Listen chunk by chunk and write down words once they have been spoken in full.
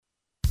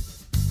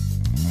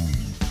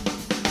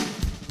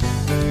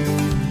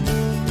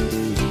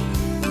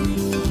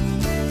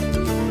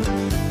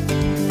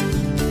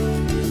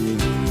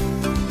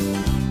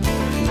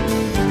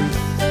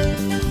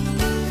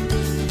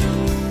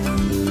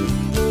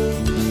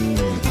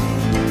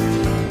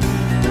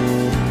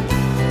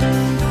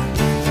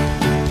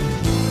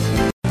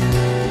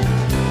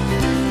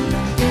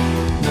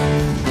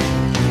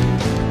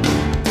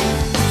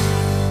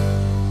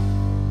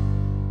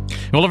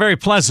Well, a very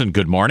pleasant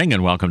good morning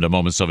and welcome to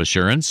Moments of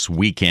Assurance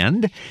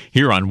Weekend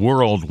here on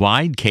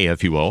Worldwide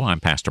KFUO. I'm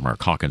Pastor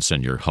Mark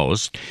Hawkinson, your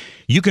host.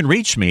 You can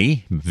reach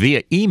me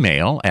via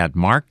email at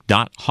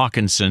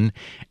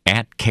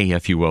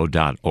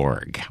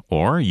mark.hawkinson@kfuo.org,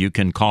 or you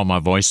can call my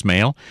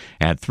voicemail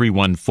at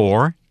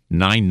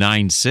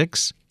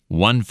 314-996-1520.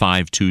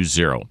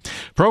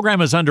 Program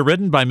is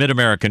underwritten by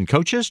Mid-American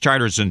Coaches,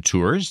 Charters, and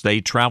Tours.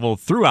 They travel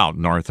throughout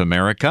North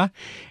America,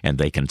 and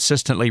they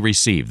consistently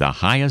receive the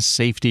highest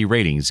safety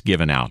ratings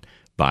given out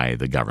by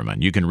the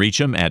government. You can reach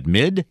them at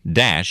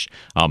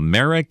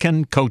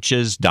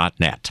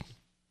mid-americancoaches.net.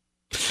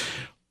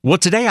 Well,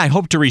 today I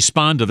hope to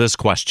respond to this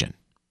question.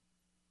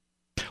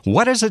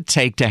 What does it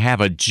take to have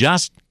a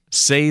just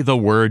say the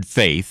word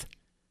faith,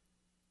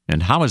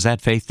 and how is that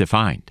faith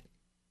defined?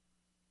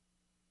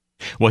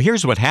 Well,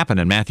 here's what happened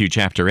in Matthew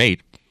chapter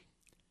 8.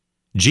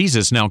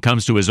 Jesus now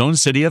comes to his own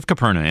city of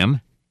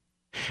Capernaum,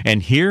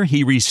 and here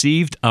he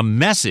received a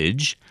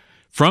message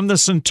from the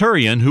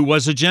centurion who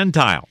was a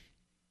Gentile.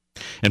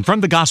 And from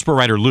the gospel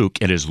writer Luke,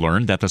 it is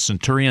learned that the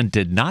centurion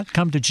did not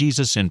come to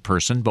Jesus in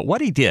person, but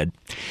what he did,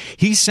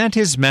 he sent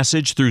his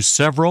message through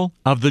several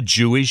of the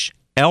Jewish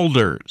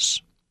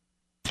elders.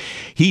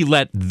 He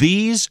let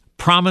these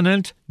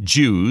prominent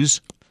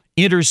Jews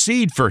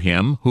intercede for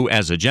him, who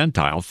as a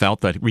Gentile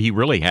felt that he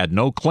really had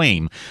no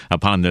claim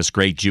upon this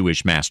great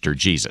Jewish master,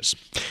 Jesus.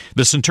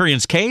 The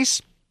centurion's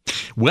case?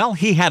 Well,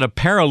 he had a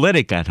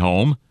paralytic at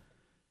home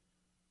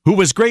who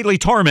was greatly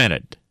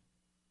tormented.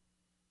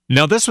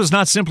 Now, this was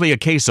not simply a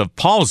case of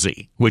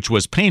palsy, which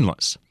was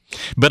painless,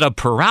 but of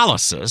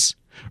paralysis,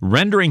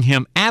 rendering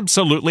him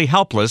absolutely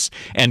helpless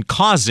and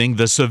causing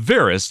the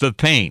severest of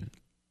pain.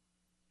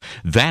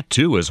 That,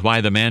 too, is why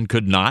the man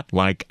could not,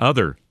 like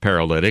other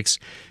paralytics,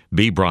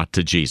 be brought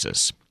to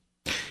Jesus.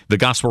 The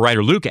gospel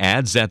writer Luke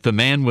adds that the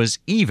man was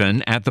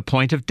even at the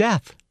point of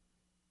death.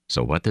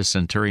 So what the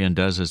centurion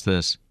does is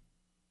this.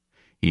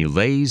 He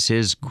lays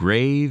his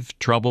grave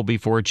trouble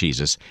before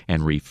Jesus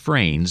and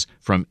refrains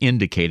from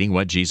indicating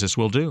what Jesus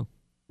will do.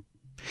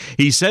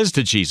 He says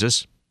to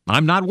Jesus,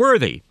 "I'm not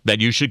worthy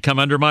that you should come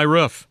under my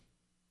roof."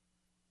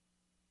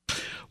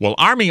 Well,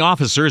 army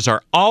officers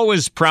are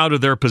always proud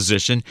of their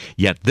position,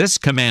 yet this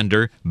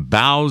commander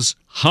bows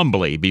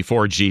humbly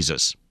before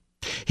Jesus.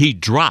 He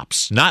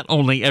drops not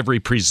only every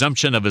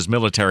presumption of his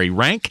military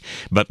rank,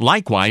 but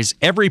likewise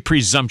every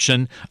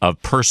presumption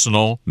of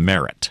personal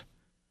merit.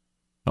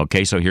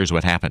 Okay, so here's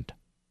what happened.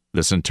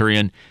 The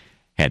centurion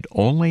had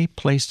only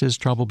placed his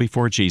trouble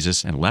before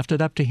Jesus and left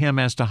it up to him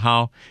as to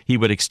how he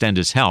would extend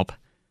his help.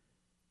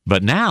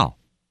 But now,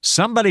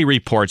 somebody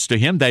reports to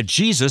him that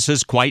Jesus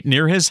is quite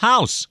near his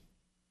house.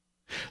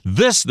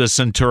 This the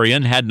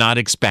centurion had not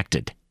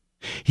expected.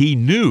 He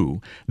knew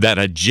that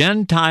a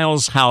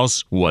Gentile's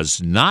house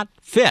was not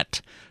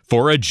fit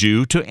for a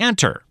Jew to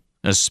enter,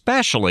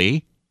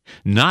 especially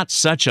not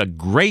such a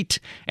great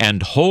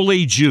and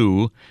holy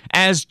Jew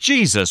as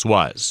Jesus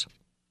was.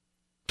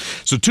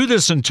 So to the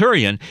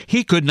centurion,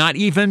 he could not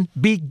even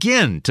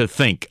begin to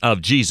think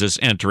of Jesus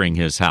entering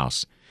his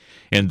house.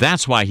 And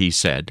that's why he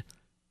said,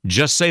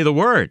 "Just say the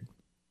word,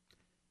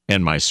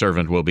 and my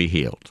servant will be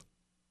healed."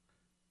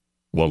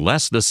 Well,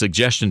 lest the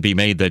suggestion be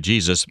made that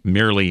Jesus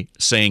merely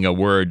saying a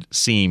word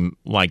seem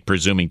like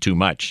presuming too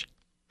much,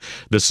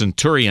 the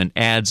centurion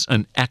adds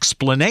an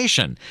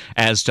explanation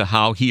as to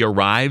how he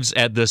arrives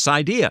at this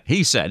idea.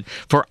 He said,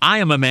 "For I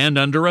am a man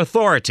under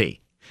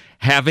authority,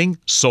 having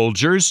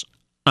soldiers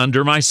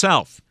under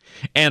myself.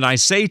 And I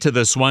say to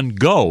this one,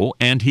 'Go,'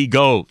 and he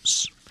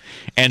goes.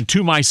 And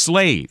to my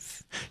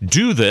slave,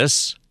 'Do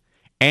this,'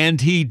 and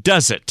he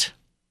does it."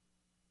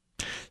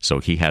 So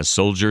he has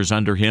soldiers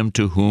under him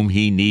to whom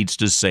he needs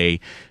to say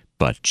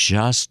but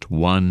just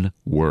one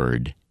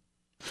word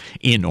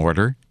in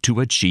order to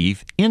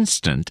achieve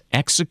instant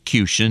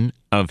execution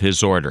of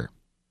his order.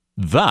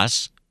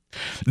 Thus,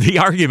 the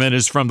argument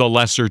is from the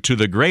lesser to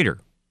the greater.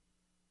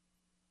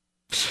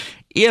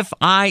 If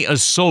I, a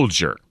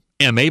soldier,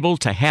 am able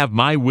to have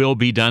my will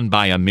be done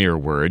by a mere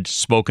word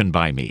spoken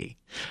by me,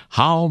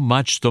 how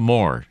much the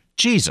more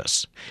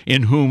Jesus,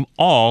 in whom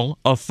all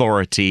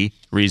authority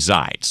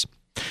resides.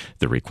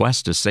 The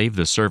request to save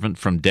the servant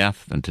from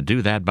death and to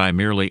do that by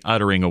merely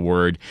uttering a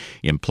word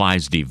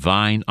implies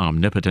divine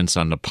omnipotence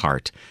on the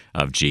part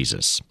of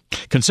Jesus.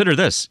 Consider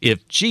this.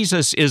 If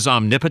Jesus is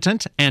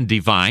omnipotent and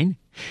divine,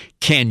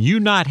 can you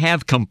not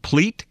have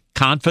complete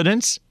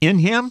confidence in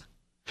him?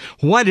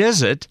 What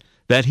is it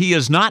that he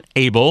is not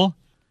able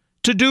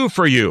to do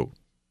for you?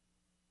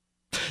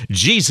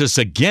 Jesus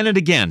again and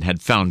again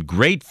had found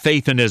great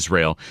faith in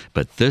Israel,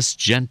 but this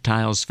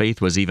Gentile's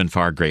faith was even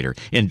far greater.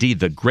 Indeed,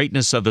 the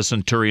greatness of the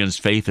centurion's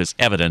faith is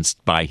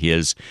evidenced by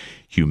his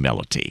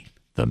humility.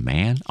 The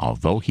man,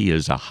 although he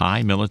is a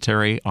high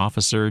military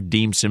officer,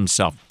 deems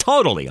himself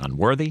totally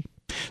unworthy,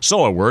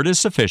 so a word is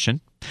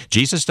sufficient.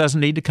 Jesus doesn't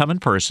need to come in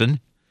person.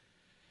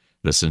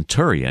 The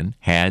centurion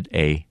had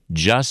a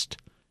just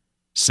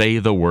say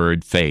the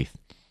word faith.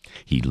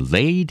 He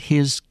laid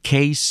his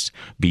case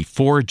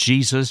before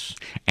Jesus,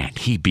 and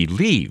he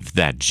believed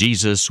that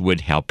Jesus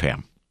would help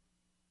him.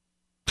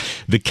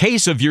 The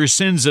case of your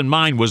sins and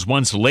mine was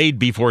once laid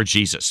before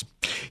Jesus.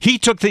 He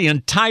took the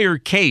entire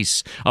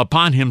case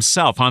upon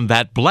himself on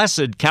that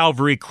blessed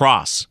Calvary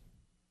cross.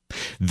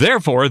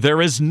 Therefore,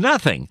 there is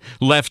nothing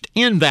left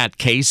in that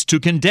case to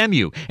condemn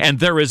you, and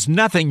there is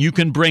nothing you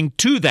can bring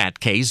to that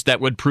case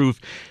that would prove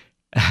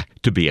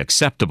to be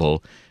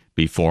acceptable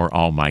before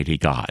Almighty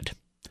God.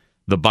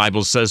 The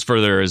Bible says,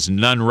 "For there is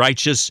none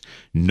righteous,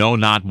 no,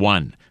 not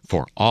one.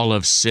 For all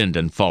have sinned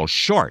and fall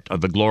short of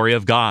the glory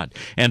of God,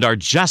 and are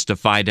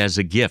justified as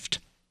a gift."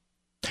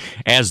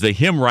 As the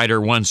hymn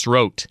writer once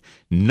wrote,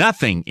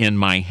 "Nothing in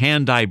my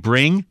hand I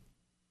bring,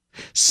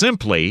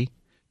 simply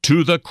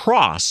to the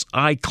cross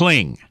I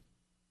cling."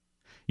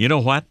 You know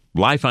what?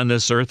 Life on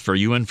this earth for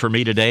you and for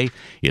me today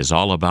is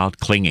all about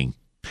clinging.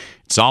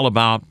 It's all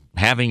about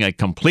having a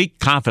complete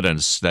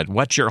confidence that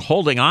what you're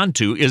holding on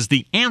to is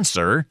the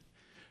answer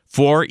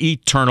for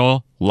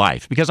eternal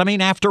life. Because,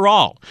 after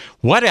all,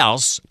 what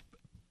else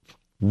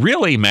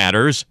really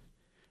matters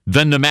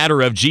than the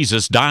matter of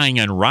Jesus dying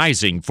and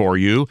rising for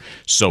you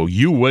so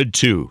you would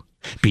too?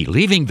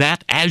 Believing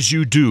that as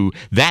you do,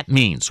 that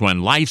means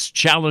when life's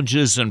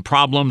challenges and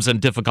problems and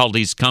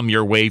difficulties come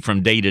your way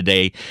from day to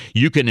day,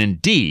 you can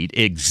indeed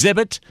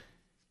exhibit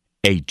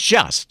a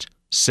just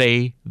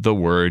say the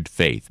word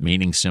faith,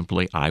 meaning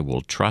simply, I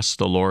will trust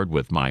the Lord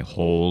with my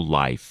whole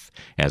life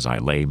as I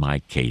lay my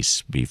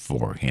case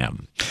before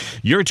Him.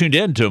 You're tuned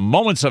in to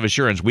Moments of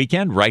Assurance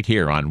Weekend right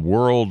here on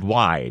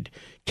Worldwide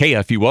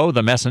KFUO,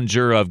 the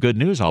messenger of good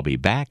news. I'll be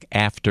back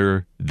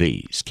after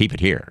these. Keep it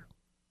here.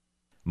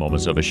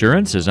 Moments of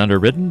Assurance is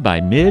underwritten by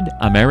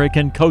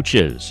Mid-American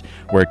Coaches,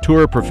 where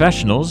tour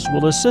professionals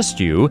will assist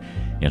you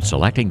in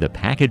selecting the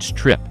package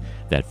trip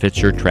that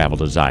fits your travel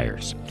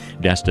desires.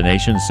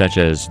 Destinations such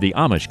as the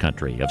Amish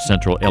country of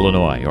central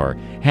Illinois or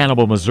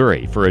Hannibal,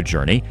 Missouri for a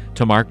journey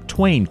to Mark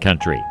Twain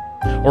country,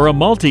 or a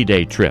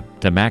multi-day trip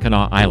to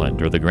Mackinac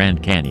Island or the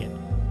Grand Canyon.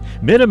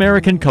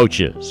 Mid-American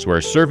Coaches,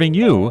 where serving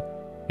you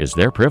is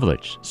their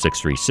privilege.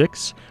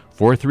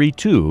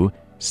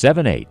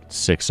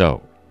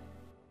 636-432-7860.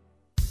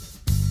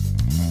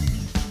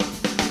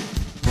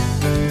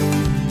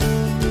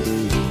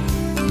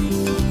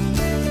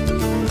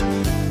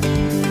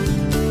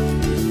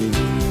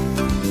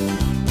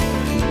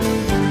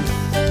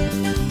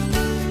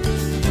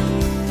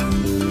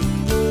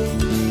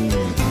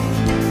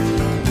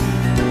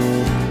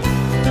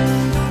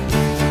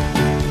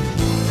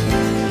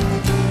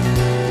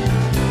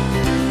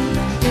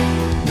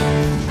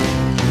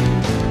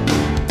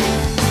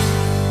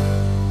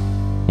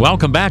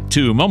 Welcome back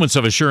to Moments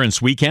of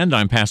Assurance Weekend.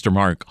 I'm Pastor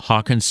Mark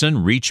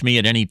Hawkinson. Reach me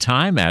at any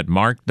time at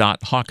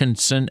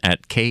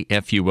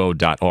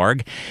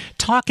mark.hawkinson@kfuo.org.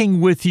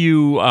 Talking with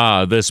you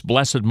this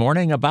blessed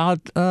morning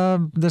about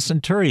the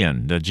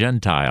centurion, the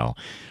Gentile,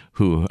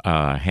 who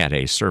had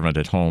a servant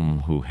at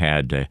home who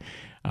had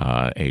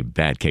a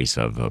bad case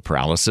of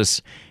paralysis.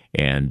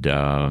 And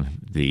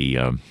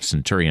the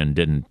centurion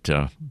didn't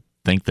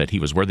think that he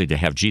was worthy to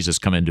have Jesus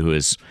come into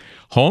his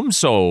home,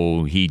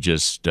 so he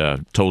just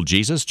told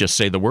Jesus, just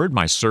say the word,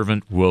 my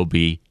servant will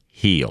be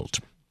healed.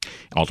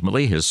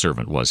 Ultimately, his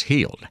servant was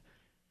healed.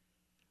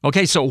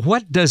 Okay, so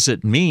what does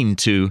it mean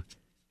to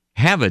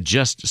have a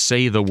just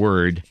say the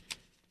word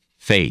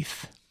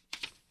faith?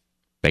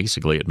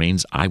 Basically, it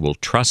means I will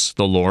trust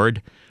the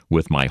Lord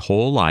with my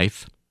whole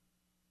life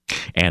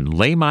and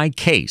lay my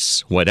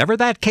case, whatever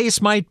that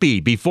case might be,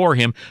 before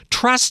Him,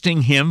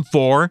 trusting Him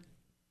for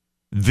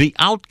the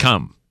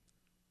outcome.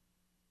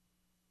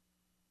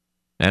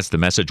 That's the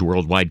message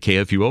Worldwide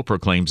KFUO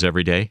proclaims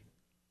every day.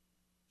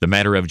 The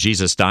matter of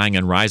Jesus dying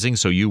and rising,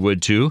 so you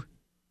would too.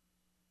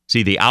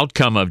 See, the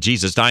outcome of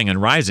Jesus dying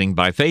and rising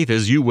by faith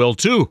is you will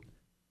too.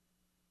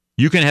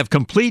 You can have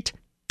complete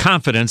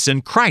confidence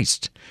in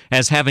Christ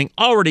as having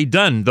already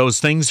done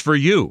those things for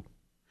you.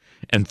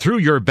 And through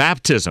your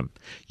baptism,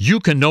 you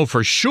can know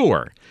for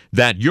sure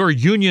that your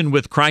union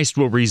with Christ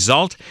will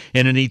result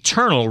in an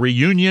eternal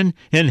reunion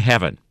in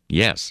heaven.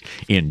 Yes,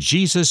 in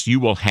Jesus you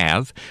will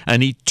have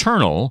an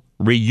eternal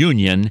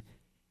reunion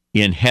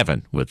in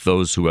heaven with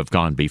those who have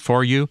gone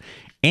before you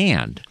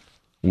and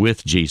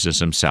with Jesus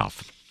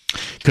Himself.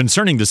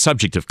 Concerning the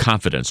subject of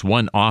confidence,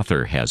 one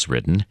author has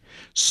written,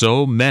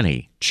 so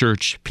many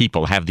church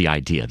people have the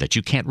idea that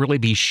you can't really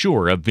be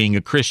sure of being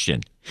a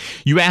Christian.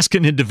 You ask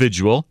an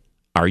individual,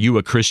 are you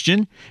a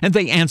Christian? And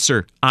they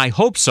answer, I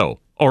hope so,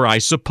 or I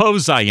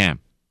suppose I am.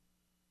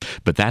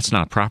 But that's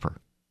not proper.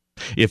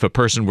 If a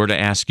person were to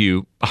ask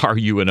you, are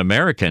you an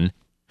American?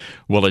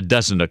 Well, it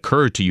doesn't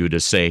occur to you to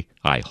say,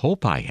 I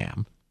hope I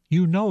am.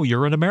 You know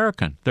you're an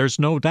American. There's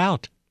no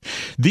doubt.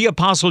 The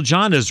Apostle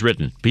John has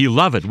written,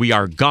 Beloved, we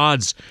are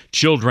God's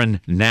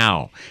children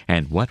now,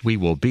 and what we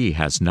will be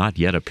has not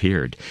yet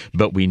appeared.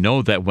 But we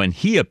know that when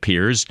He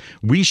appears,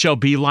 we shall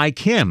be like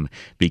Him,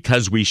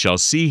 because we shall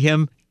see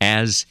Him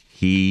as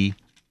He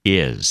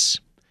is.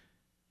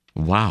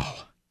 Wow.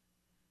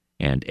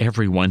 And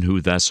everyone who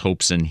thus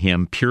hopes in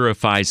Him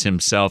purifies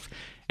himself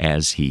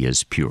as He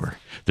is pure.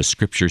 The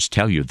Scriptures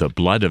tell you the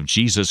blood of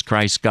Jesus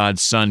Christ,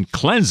 God's Son,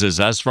 cleanses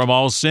us from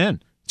all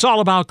sin. It's all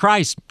about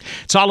Christ.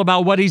 It's all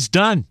about what He's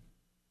done.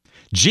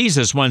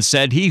 Jesus once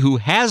said, "He who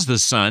has the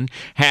Son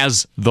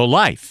has the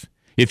life.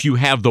 If you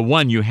have the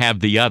one, you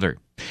have the other."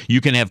 You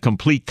can have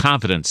complete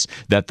confidence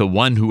that the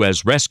one who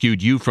has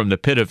rescued you from the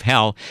pit of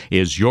hell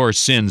is your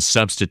sin's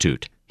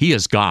substitute. He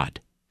is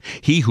God.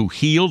 He who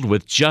healed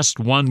with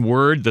just one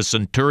word the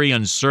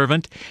centurion's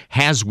servant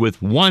has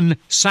with one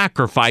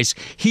sacrifice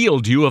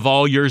healed you of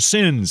all your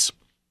sins.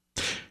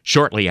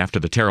 Shortly after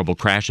the terrible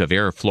crash of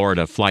Air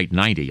Florida Flight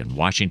 90 in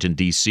Washington,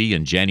 D.C.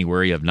 in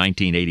January of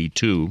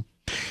 1982,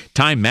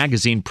 Time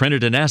magazine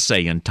printed an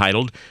essay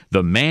entitled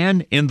 "The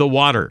Man in the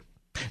Water."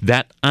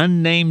 That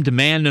unnamed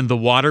man in the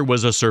water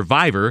was a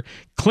survivor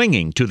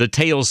clinging to the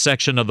tail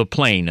section of the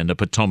plane in the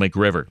Potomac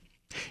River.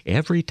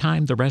 Every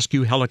time the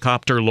rescue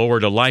helicopter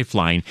lowered a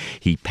lifeline,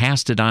 he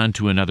passed it on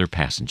to another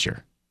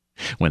passenger.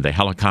 When the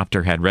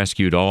helicopter had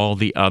rescued all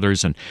the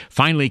others and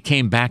finally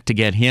came back to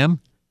get him,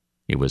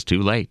 it was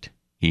too late.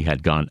 He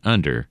had gone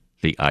under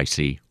the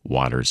icy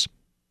waters.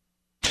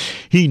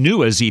 He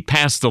knew as he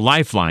passed the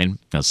lifeline,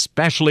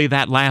 especially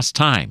that last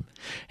time,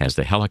 as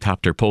the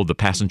helicopter pulled the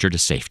passenger to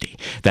safety,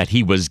 that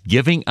he was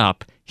giving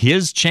up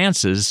his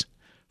chances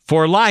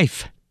for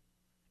life.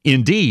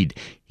 Indeed,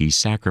 he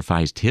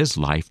sacrificed his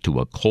life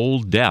to a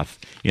cold death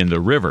in the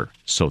river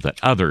so that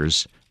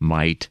others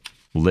might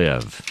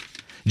live.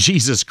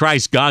 Jesus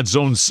Christ, God's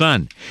own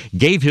Son,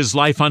 gave His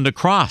life on the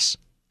cross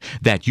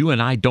that you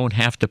and I don't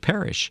have to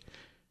perish,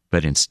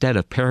 but instead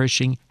of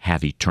perishing,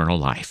 have eternal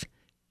life.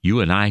 You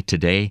and I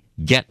today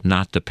get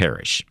not to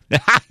perish.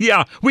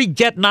 Yeah, we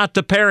get not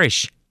to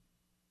perish.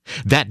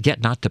 That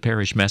get not to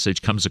perish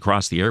message comes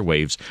across the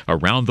airwaves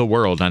around the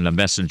world on the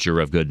messenger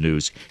of good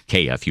news,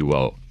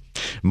 KFUO.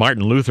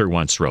 Martin Luther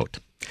once wrote,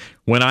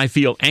 "When I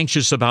feel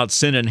anxious about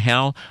sin and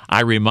hell,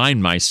 I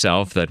remind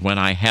myself that when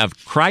I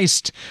have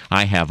Christ,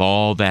 I have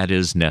all that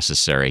is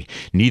necessary.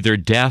 Neither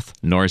death,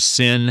 nor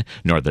sin,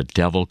 nor the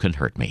devil can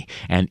hurt me.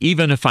 And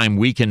even if I'm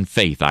weak in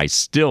faith, I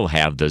still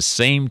have the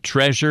same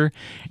treasure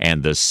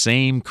and the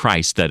same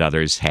Christ that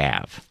others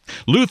have."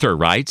 Luther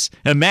writes,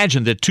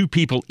 "Imagine that two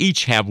people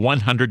each have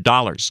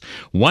 $100.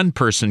 One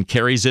person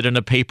carries it in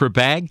a paper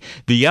bag,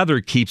 the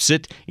other keeps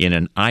it in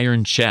an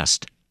iron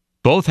chest.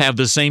 Both have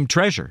the same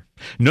treasure,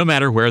 no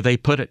matter where they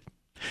put it.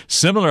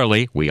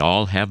 Similarly, we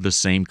all have the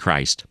same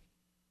Christ.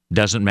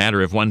 Doesn't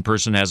matter if one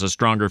person has a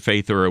stronger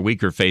faith or a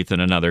weaker faith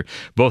than another,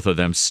 both of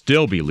them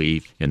still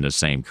believe in the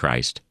same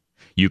Christ.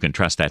 You can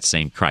trust that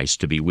same Christ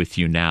to be with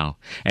you now,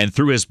 and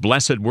through His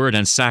blessed word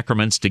and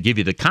sacraments to give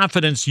you the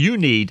confidence you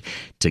need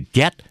to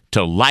get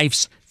to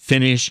life's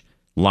finish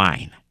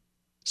line.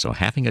 So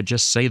having to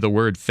just say the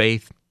word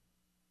faith,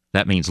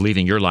 that means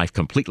leaving your life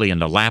completely in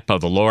the lap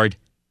of the Lord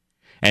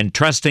and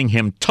trusting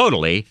Him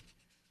totally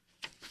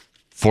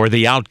for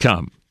the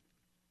outcome.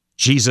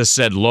 Jesus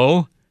said,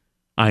 "Lo,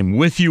 I'm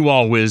with you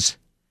always,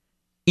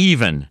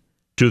 even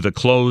to the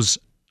close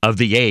of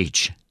the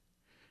age."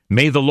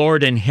 May the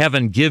Lord in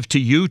heaven give to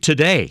you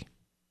today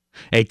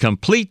a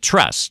complete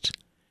trust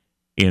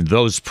in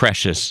those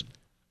precious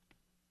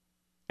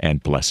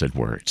and blessed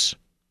words.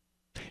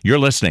 You're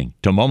listening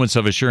to Moments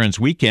of Assurance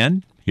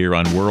Weekend here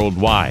on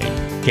Worldwide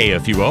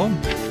KFUO,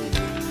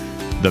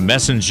 the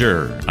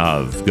messenger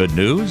of good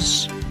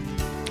news.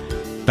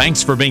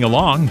 Thanks for being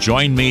along.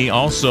 Join me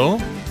also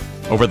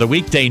over the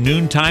weekday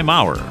noontime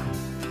hour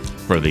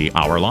for the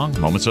hour-long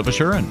Moments of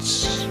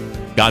Assurance.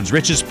 God's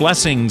richest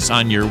blessings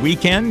on your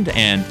weekend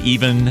and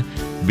even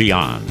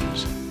beyond.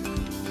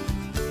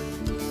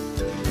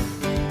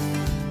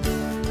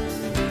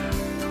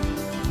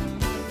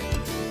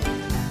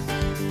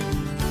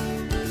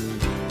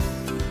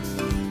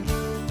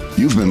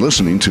 You've been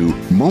listening to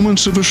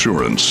Moments of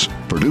Assurance,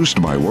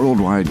 produced by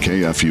Worldwide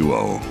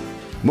KFUO.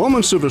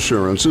 Moments of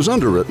Assurance is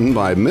underwritten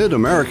by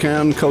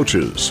Mid-American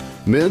Coaches,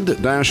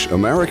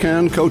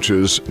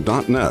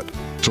 mid-americancoaches.net.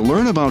 To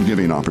learn about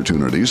giving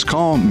opportunities,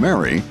 call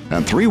Mary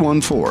at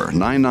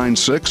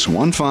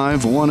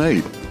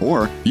 314-996-1518.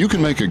 Or you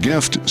can make a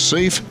gift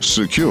safe,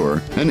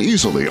 secure, and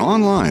easily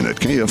online at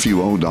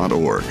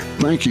kfuo.org.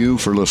 Thank you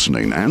for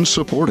listening and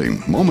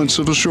supporting Moments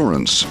of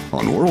Assurance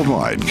on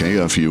Worldwide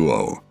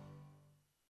KFUO.